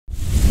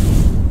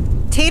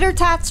tater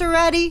tots are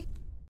ready.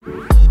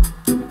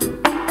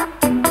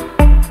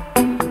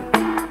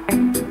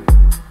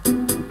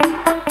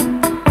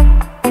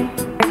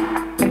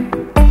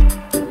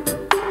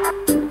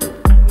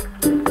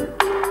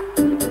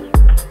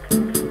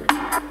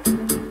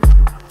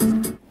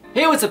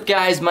 Hey, what's up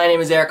guys? My name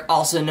is Eric,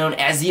 also known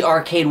as the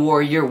Arcade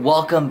Warrior.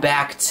 Welcome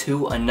back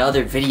to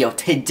another video.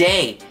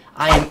 Today,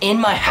 I am in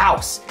my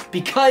house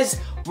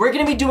because we're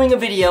gonna be doing a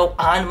video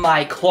on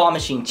my claw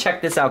machine.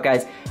 Check this out,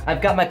 guys. I've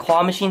got my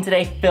claw machine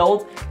today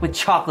filled with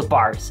chocolate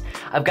bars.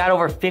 I've got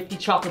over 50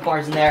 chocolate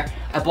bars in there.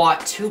 I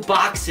bought 2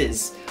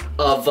 boxes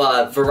of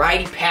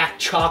variety pack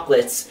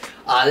chocolates.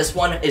 This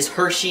one is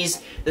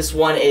Hershey's. This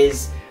one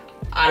is,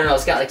 I don't know,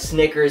 it's got like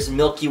Snickers,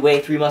 Milky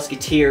Way, Three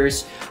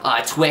Musketeers,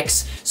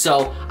 Twix.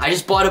 So I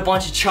just bought a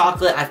bunch of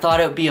chocolate. I thought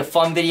it would be a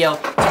fun video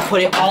to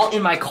put it all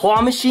in my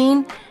claw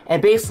machine.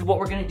 And basically what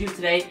we're gonna do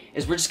today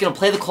is we're just gonna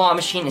play the claw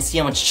machine and see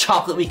how much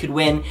chocolate we could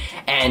win.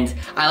 And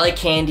I like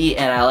candy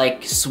and I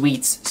like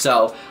sweets,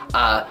 so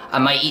I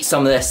might eat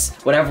some of this,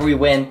 whatever we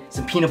win.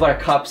 Some peanut butter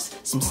cups,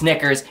 some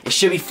Snickers. It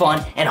should be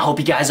fun, and I hope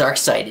you guys are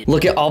excited.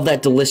 Look at all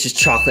that delicious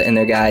chocolate in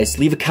there, guys.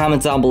 Leave a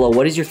comment down below.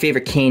 What is your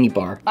favorite candy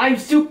bar? I'm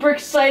super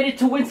excited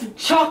to win some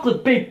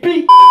chocolate,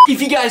 baby.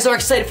 If you guys are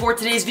excited for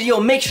today's video,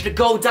 make sure to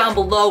go down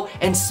below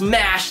and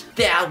smash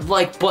that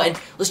like button.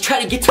 Let's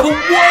try to get to 1,000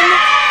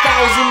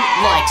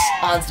 likes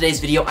on today's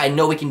video. I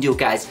know we can do it,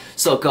 guys.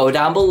 So go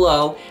down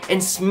below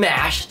and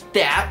smash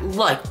that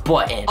like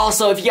button.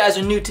 Also, if you guys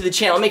are new to the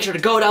channel, make sure to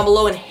go down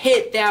below and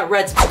hit that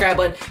red subscribe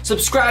button.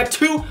 Subscribe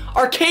to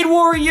Arcade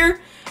Warrior.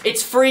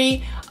 It's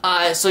free.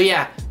 So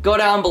yeah, go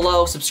down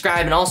below,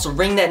 subscribe, and also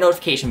ring that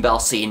notification bell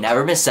so you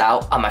never miss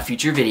out on my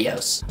future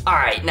videos.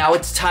 Alright, now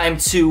it's time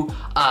to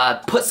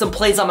put some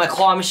plays on my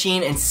claw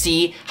machine and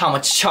see how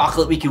much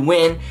chocolate we can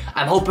win.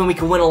 I'm hoping we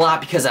can win a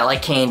lot because I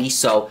like candy,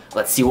 so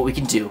let's see what we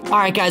can do.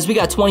 Alright guys, we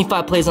got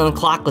 25 plays on the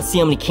clock. Let's see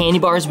how many candy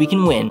bars we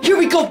can win. Here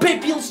we go,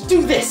 baby, let's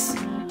do this!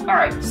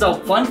 Alright, so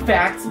fun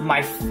fact,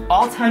 my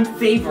all-time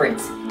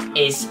favorite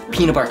is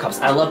peanut butter cups.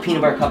 I love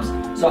peanut butter cups,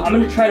 so I'm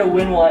gonna try to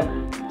win one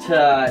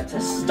to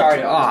start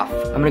it off.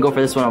 I'm gonna go for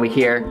this one over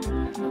here.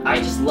 I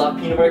just love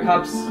peanut butter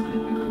cups.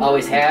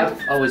 Always have,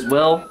 always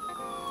will.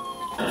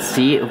 Let's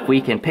see if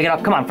we can pick it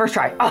up. Come on, first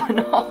try. Oh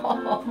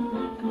no!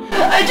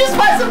 I just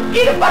bought some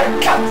peanut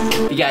butter cups!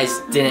 If you guys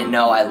didn't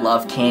know, I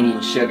love candy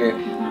and sugar.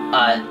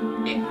 I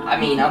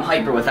mean, I'm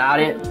hyper without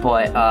it,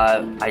 but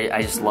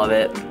I just love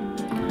it.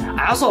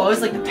 I also always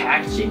like the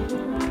packaging.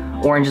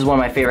 Orange is one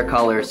of my favorite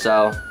colors,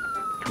 so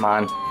come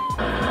on.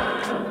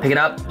 Pick it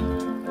up.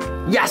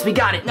 Yes, we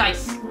got it,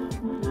 nice.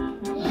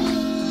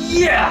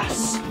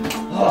 Yes!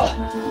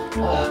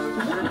 Look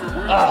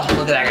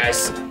at that,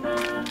 guys.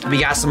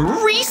 We got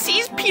some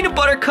Reese's peanut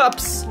butter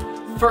cups.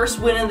 First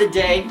win of the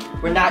day.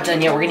 We're not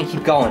done yet, we're gonna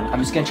keep going. I'm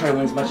just gonna try to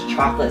win as much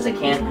chocolate as I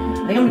can.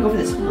 I think I'm gonna go for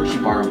this Hershey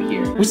bar over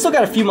here. We still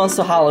got a few months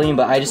till Halloween,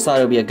 but I just thought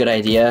it would be a good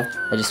idea.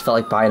 I just felt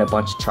like buying a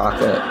bunch of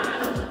chocolate.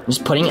 I'm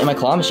just putting it in my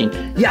claw machine.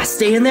 Yeah,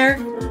 stay in there.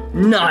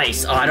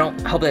 Nice. Oh, I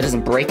hope that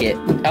doesn't break it.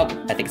 Oh,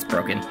 I think it's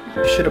broken.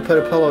 You should have put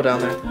a pillow down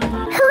there.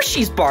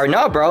 Hershey's bar.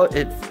 No, bro.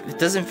 It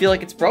doesn't feel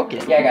like it's broken.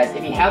 Yeah, guys,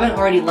 if you haven't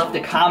already left a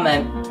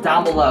comment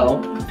down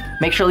below,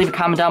 make sure to leave a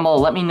comment down below.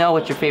 Let me know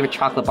what your favorite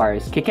chocolate bar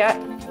is. Kit Kat?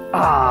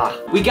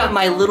 We got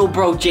my little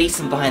bro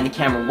Jason behind the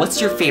camera. What's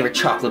your favorite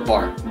chocolate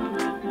bar?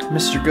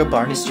 Mr.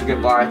 Goodbar. Mr.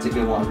 Goodbar, that's a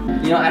good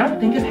one. You know, I don't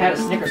think I've had a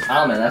Snickers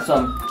almond. That's what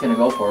I'm gonna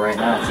go for right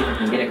now. Let's see if I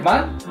can get it. Come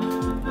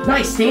on.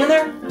 Nice, stay in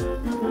there.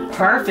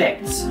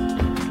 Perfect.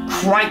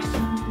 Crikey.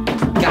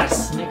 Got a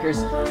Snickers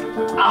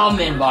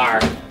almond bar.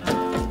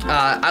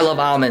 I love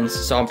almonds,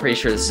 so I'm pretty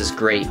sure this is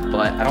great,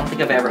 but I don't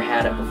think I've ever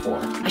had it before.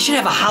 I should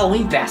have a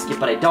Halloween basket,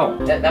 but I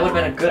don't. That would have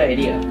been a good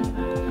idea.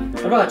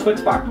 What about a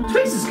Twix bar?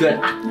 Twix is good.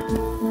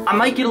 I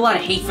might get a lot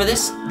of hate for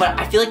this, but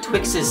I feel like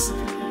Twix is,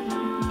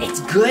 it's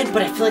good,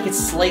 but I feel like it's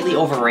slightly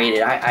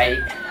overrated.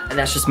 And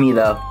that's just me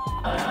though.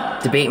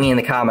 Debate me in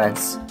the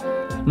comments.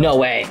 No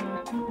way.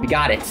 We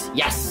got it.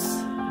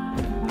 Yes.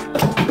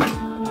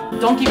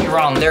 Don't get me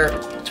wrong,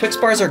 Twix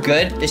bars are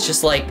good. It's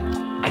just like,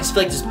 I just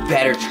feel like there's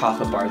better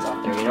chocolate bars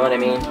out there, you know what I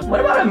mean? What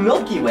about a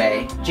Milky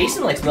Way?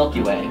 Jason likes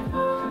Milky Way.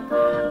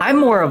 I'm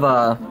more of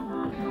a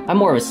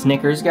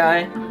Snickers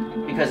guy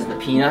because of the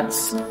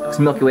peanuts. Because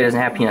Milky Way doesn't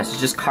have peanuts, it's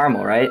just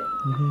caramel, right?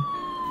 Mm-hmm.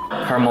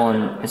 Caramel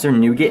and, is there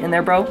nougat in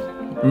there, bro?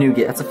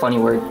 Nougat, that's a funny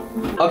word.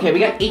 Okay, we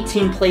got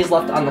 18 plays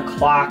left on the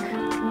clock.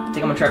 I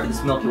think I'm gonna try for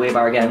this Milky Way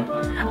bar again.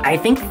 I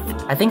think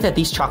that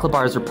these chocolate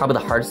bars are probably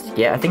the hardest to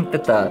get. I think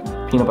that the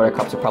peanut butter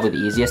cups are probably the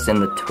easiest,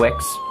 and the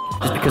Twix,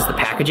 just because of the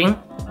packaging.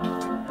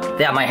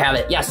 That might have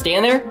it. Yeah, stay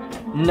in there.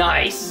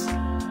 Nice.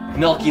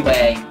 Milky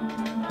Way.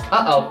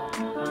 Uh-oh.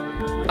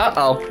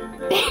 Uh-oh.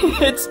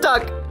 It's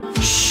stuck.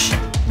 Shh.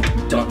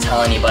 Don't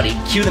tell anybody.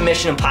 Cue the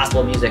Mission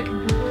Impossible music.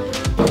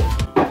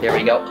 There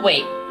we go.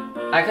 Wait.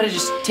 I could have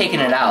just taken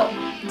it out.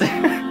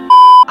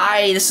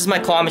 This is my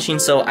claw machine,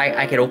 so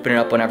I could open it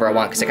up whenever I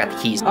want because I got the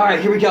keys. All right,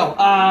 here we go.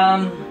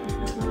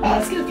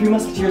 Let's get a Three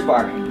Musketeers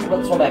bar. What about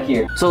this one back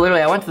here? So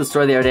literally, I went to the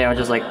store the other day and I was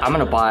just like, I'm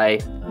gonna buy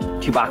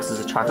 2 boxes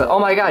of chocolate. Oh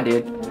my god,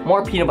 dude.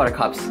 More peanut butter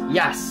cups.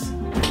 Yes.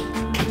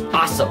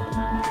 Awesome.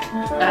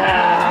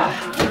 Ah,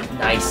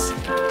 nice.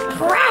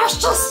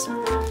 Precious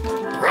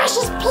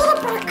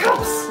peanut butter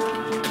cups.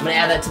 I'm gonna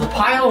add that to the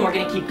pile and we're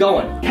gonna keep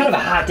going. Kind of a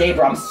hot day,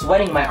 bro. I'm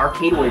sweating my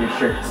Arcade Warrior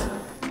shirts.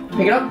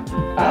 Pick it up.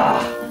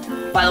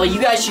 By the way,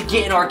 you guys should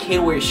get an Arcade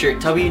Warrior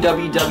shirt.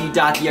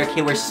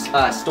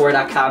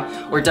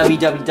 www.thearcadewarriorstore.com or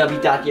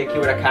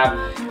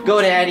www.thearcadewarrior.com.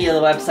 Go to any of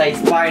the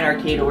websites, buy an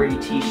Arcade Warrior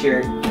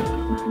t-shirt.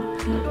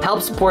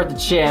 Help support the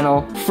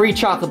channel. Free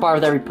chocolate bar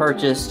with every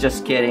purchase.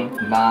 Just kidding.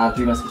 Come on,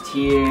 Three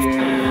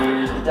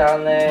Musketeers. Get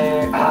down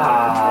there.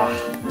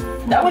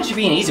 That one should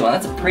be an easy one.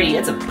 That's a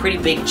pretty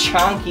big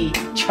chunky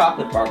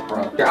chocolate bar,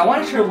 bro. I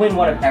want to try to win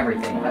one of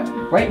everything.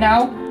 Right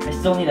now, I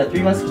still need a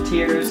Three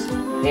Musketeers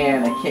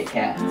and a Kit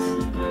Kat.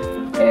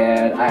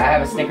 And I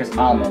have a Snickers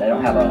almond. I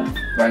don't have a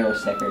regular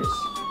Snickers.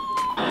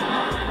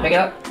 Pick it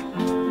up.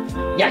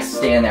 Yes,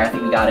 stay in there. I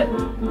think we got it.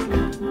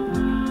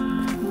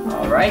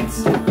 Alright.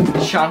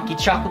 Chunky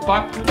chocolate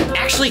bar.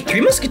 Actually,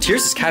 Three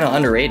Musketeers is kind of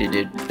underrated,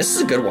 dude. This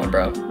is a good one,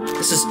 bro.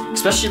 This is,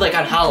 especially like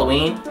on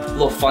Halloween,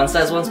 little fun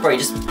size ones, bro. You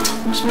just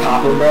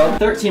pop them, bro.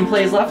 13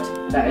 plays left.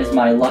 That is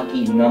my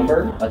lucky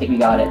number. I think we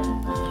got it.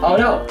 Oh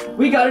no,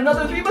 we got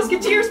another Three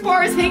Musketeers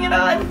bars hanging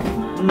on.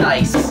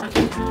 Nice.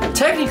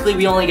 Technically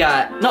we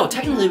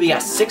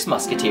got 6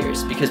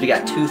 Musketeers because we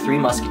got 2 Three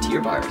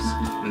Musketeer bars.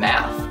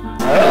 Math.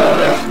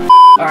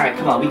 Alright,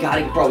 come on, we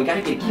gotta get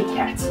a Kit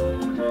Kat.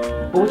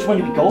 But which one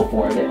do we go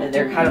for?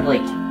 They're kind of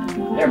like,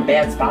 they're in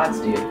bad spots,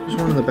 dude. There's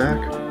one in the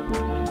back.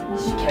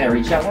 Can I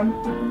reach that one?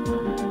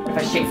 If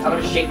I shake, I'm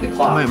gonna shake the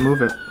clock. I might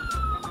move it.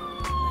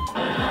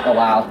 Oh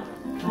wow.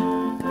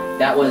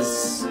 That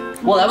was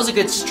a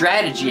good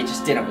strategy, it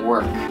just didn't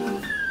work.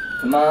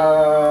 Come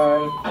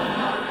on.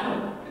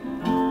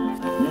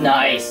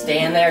 Nice, stay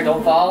in there,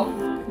 don't fall.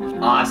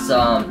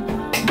 Awesome.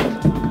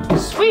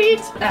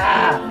 Sweet.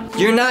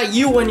 You're not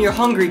you when you're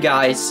hungry,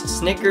 guys.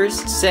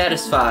 Snickers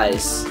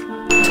satisfies.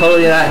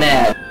 Totally not an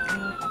ad.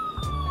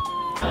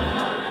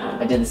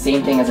 I did the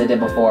same thing as I did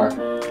before.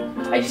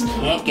 I just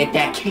can't get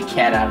that Kit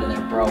Kat out of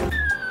there, bro.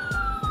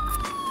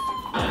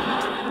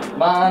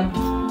 Come on.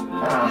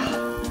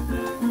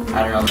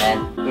 I don't know, man.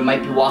 We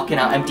might be walking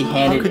out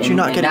empty-handed. How could you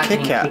not get a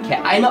Kit Kat?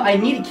 I know, I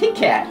need a Kit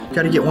Kat. You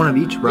gotta get one of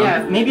each, bro.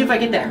 Yeah, maybe if I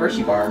get that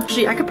Hershey bar.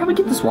 Actually, I could probably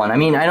get this one. I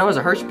mean, I know there's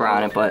a Hershey bar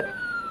on it, but...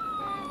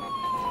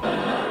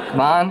 Come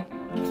on.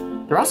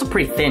 They're also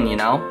pretty thin, you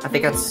know? I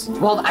think that's...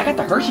 Well, I got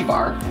the Hershey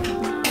bar.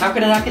 How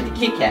could I not get the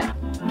Kit Kat?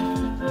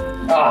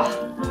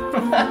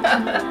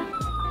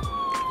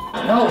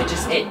 No,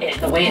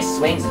 the way it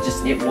swings,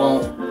 it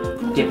won't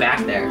get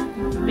back there.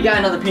 We got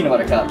another peanut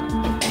butter cup.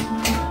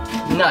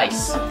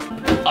 Nice.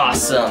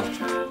 Awesome.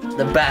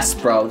 The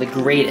best, bro. The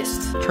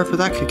greatest. Try for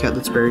that Kit Kat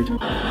that's buried.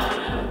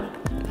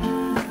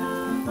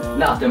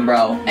 Nothing,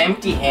 bro.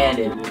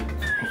 Empty-handed.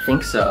 I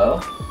think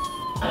so.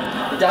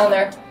 Get down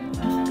there.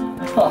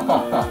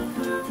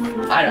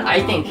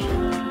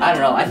 I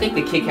don't know. I think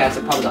the Kit Kats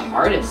are probably the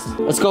hardest.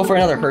 Let's go for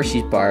another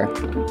Hershey's bar.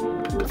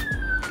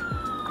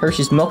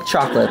 Hershey's milk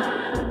chocolate.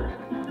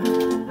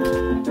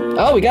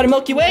 Oh, we got a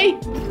Milky Way.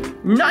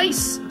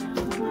 Nice.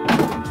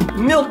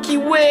 Milky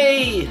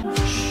Way.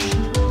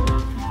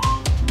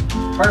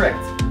 Perfect.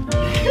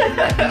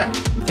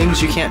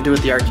 Things you can't do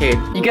at the arcade.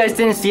 You guys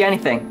didn't see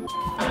anything.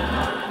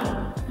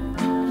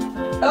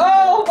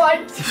 Oh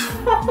my.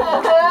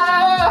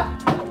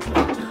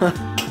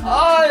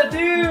 Oh,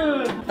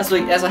 dude! That's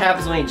what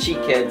happens when you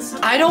cheat, kids.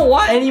 I don't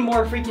want any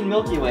more freaking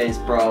Milky Ways,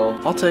 bro.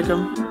 I'll take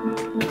them.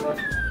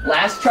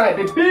 Last try,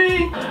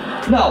 baby!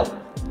 No!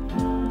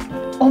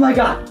 Oh my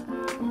god!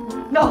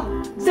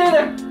 No! Stay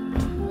there!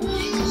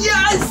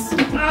 Yes!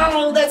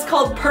 Oh, that's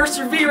called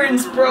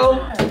perseverance, bro!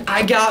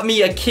 I got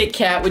me a Kit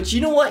Kat, which, you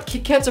know what?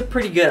 Kit Kats are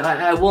pretty good,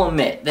 I will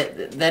admit.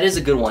 That is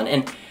a good one.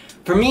 And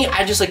for me,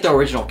 I just like the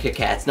original Kit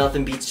Kats.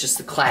 Nothing beats just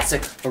the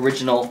classic,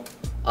 original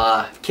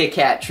Kit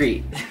Kat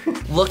treat.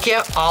 Look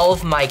at all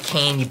of my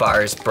candy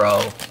bars,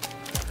 bro.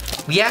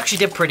 We actually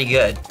did pretty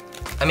good.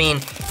 I mean,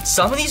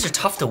 some of these are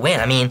tough to win.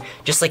 I mean,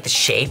 just like the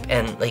shape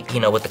and like, you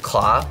know, with the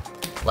claw,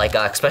 like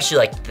especially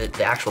like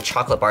the actual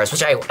chocolate bars,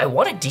 which I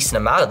won a decent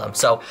amount of them.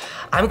 So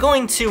I'm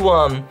going to,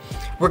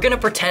 we're gonna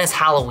pretend it's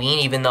Halloween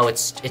even though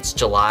it's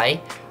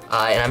July,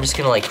 and I'm just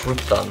gonna like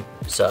group them.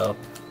 So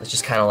let's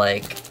just kind of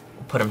like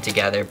put them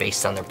together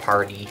based on their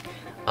party.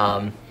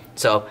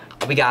 So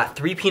we got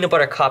 3 peanut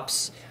butter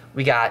cups,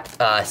 we got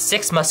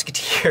 6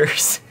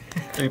 Musketeers,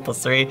 3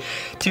 plus 3,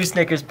 2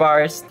 Snickers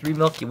bars, 3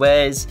 Milky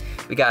Ways,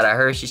 we got a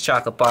Hershey's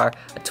chocolate bar,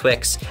 a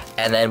Twix,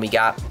 and then we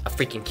got a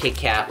freaking Kit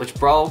Kat, which,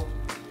 bro,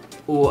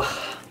 ooh,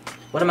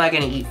 what am I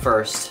gonna eat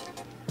first?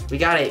 We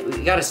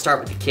gotta start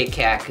with the Kit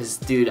Kat, cause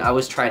dude, I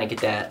was trying to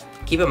get that.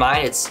 Keep in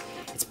mind, it's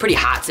pretty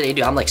hot today,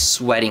 dude. I'm like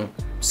sweating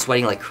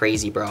like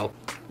crazy, bro.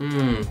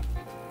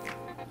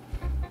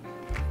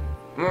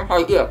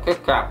 Yeah,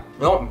 Kit Kat.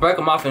 You don't break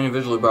them off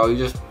individually, bro. You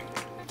just,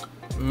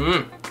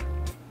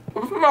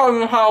 It's not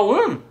even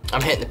Halloween.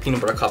 I'm hitting the peanut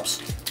butter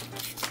cups.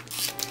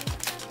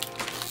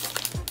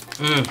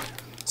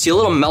 See, a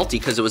little melty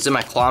because it was in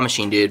my claw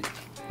machine, dude.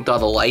 With all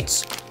the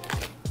lights.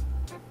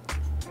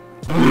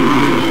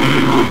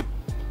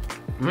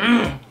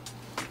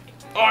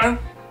 I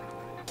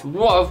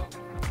love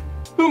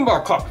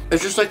peanut cup.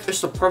 It's just like,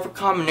 it's the perfect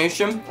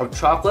combination of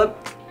chocolate,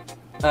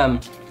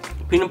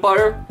 peanut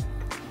butter,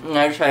 and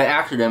I just had an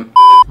accident.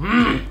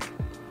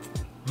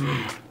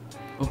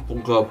 That's so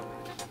good.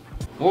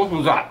 What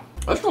was that?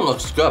 This one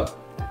looks good.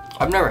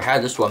 I've never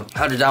had this one. I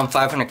had it down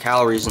 500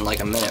 calories in like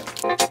a minute.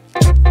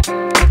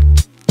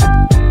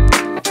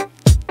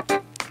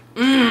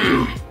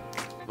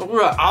 Look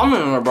at that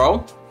almond in there,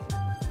 bro.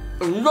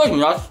 If you like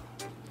nuts,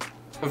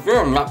 if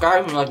you're a nut guy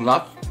and you like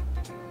nuts,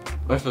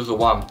 this is the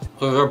one.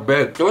 Because they're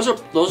big. Those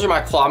are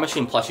my claw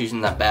machine plushies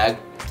in that bag.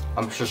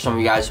 I'm sure some of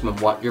you guys have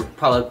been you're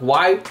probably like,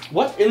 why?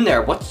 What's in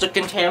there? What's the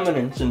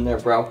contaminants in there,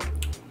 bro?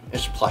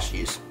 It's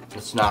plushies.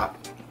 It's not,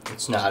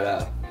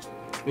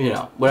 you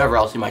know, whatever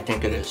else you might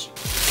think it is.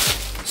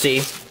 See,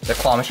 they're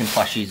claw machine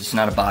plushies. It's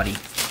not a body.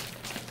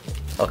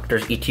 Look,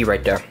 there's E.T.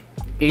 right there.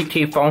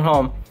 E.T. phone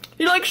home.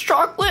 He likes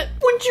chocolate.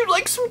 Wouldn't you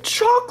like some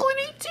chocolate,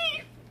 E.T.?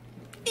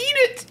 Eat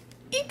it.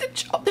 Eat the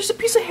chocolate. There's a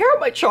piece of hair on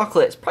my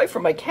chocolate. It's probably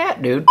from my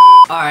cat, dude.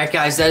 Alright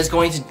guys, that is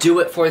going to do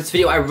it for this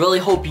video. I really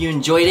hope you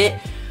enjoyed it.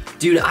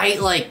 Dude, I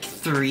ate like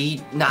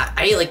I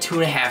ate like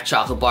 2.5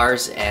 chocolate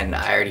bars, and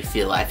I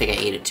think I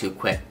ate it too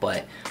quick,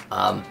 but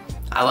I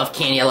love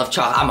candy, I love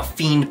chocolate. I'm a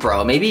fiend,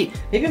 bro. Maybe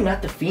I'm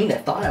not the fiend I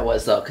thought I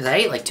was, though, because I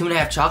ate like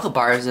 2.5 chocolate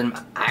bars, and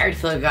I already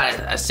feel like I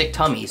got a sick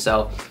tummy,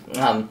 so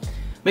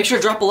make sure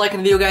to drop a like on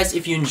the video, guys,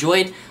 if you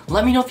enjoyed.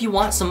 Let me know if you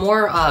want some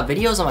more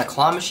videos on my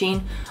claw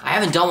machine. I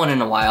haven't done one in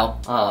a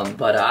while,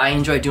 but I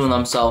enjoy doing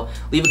them, so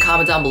leave a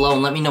comment down below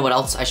and let me know what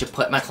else I should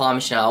put in my claw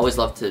machine. I always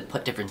love to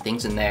put different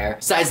things in there.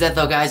 Besides that,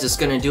 though, guys, it's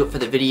gonna do it for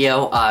the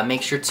video.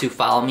 Make sure to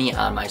follow me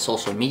on my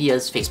social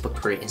medias, Facebook,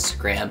 Twitter,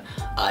 Instagram,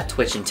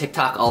 Twitch, and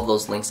TikTok. All of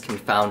those links can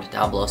be found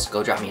down below, so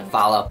go drop me a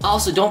follow.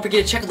 Also, don't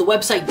forget to check out the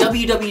website,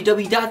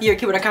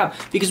 www.thearcadewarrior.com,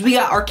 because we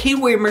got Arcade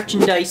Warrior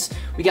merchandise,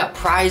 we got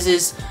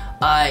prizes.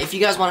 If you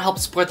guys want to help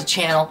support the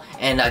channel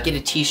and get a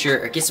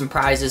t-shirt or get some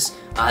prizes,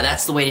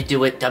 that's the way to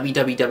do it.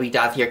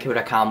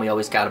 www.thearcadewarrior.com. We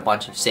always got a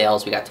bunch of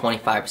sales. We got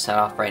 25%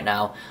 off right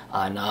now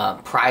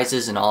on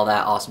prizes and all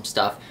that awesome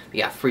stuff. We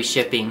got free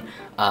shipping.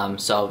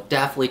 So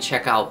definitely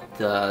check out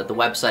the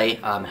website,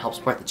 help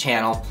support the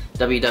channel,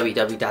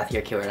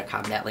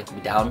 www.thearcadewarrior.com. That link will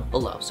be down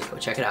below, so go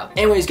check it out.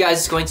 Anyways, guys,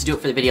 it's going to do it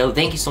for the video.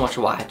 Thank you so much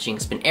for watching.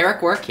 It's been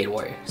Eric, Arcade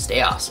Warrior.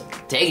 Stay awesome,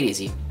 take it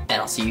easy, and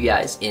I'll see you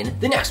guys in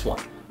the next one.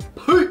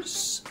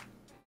 Peace!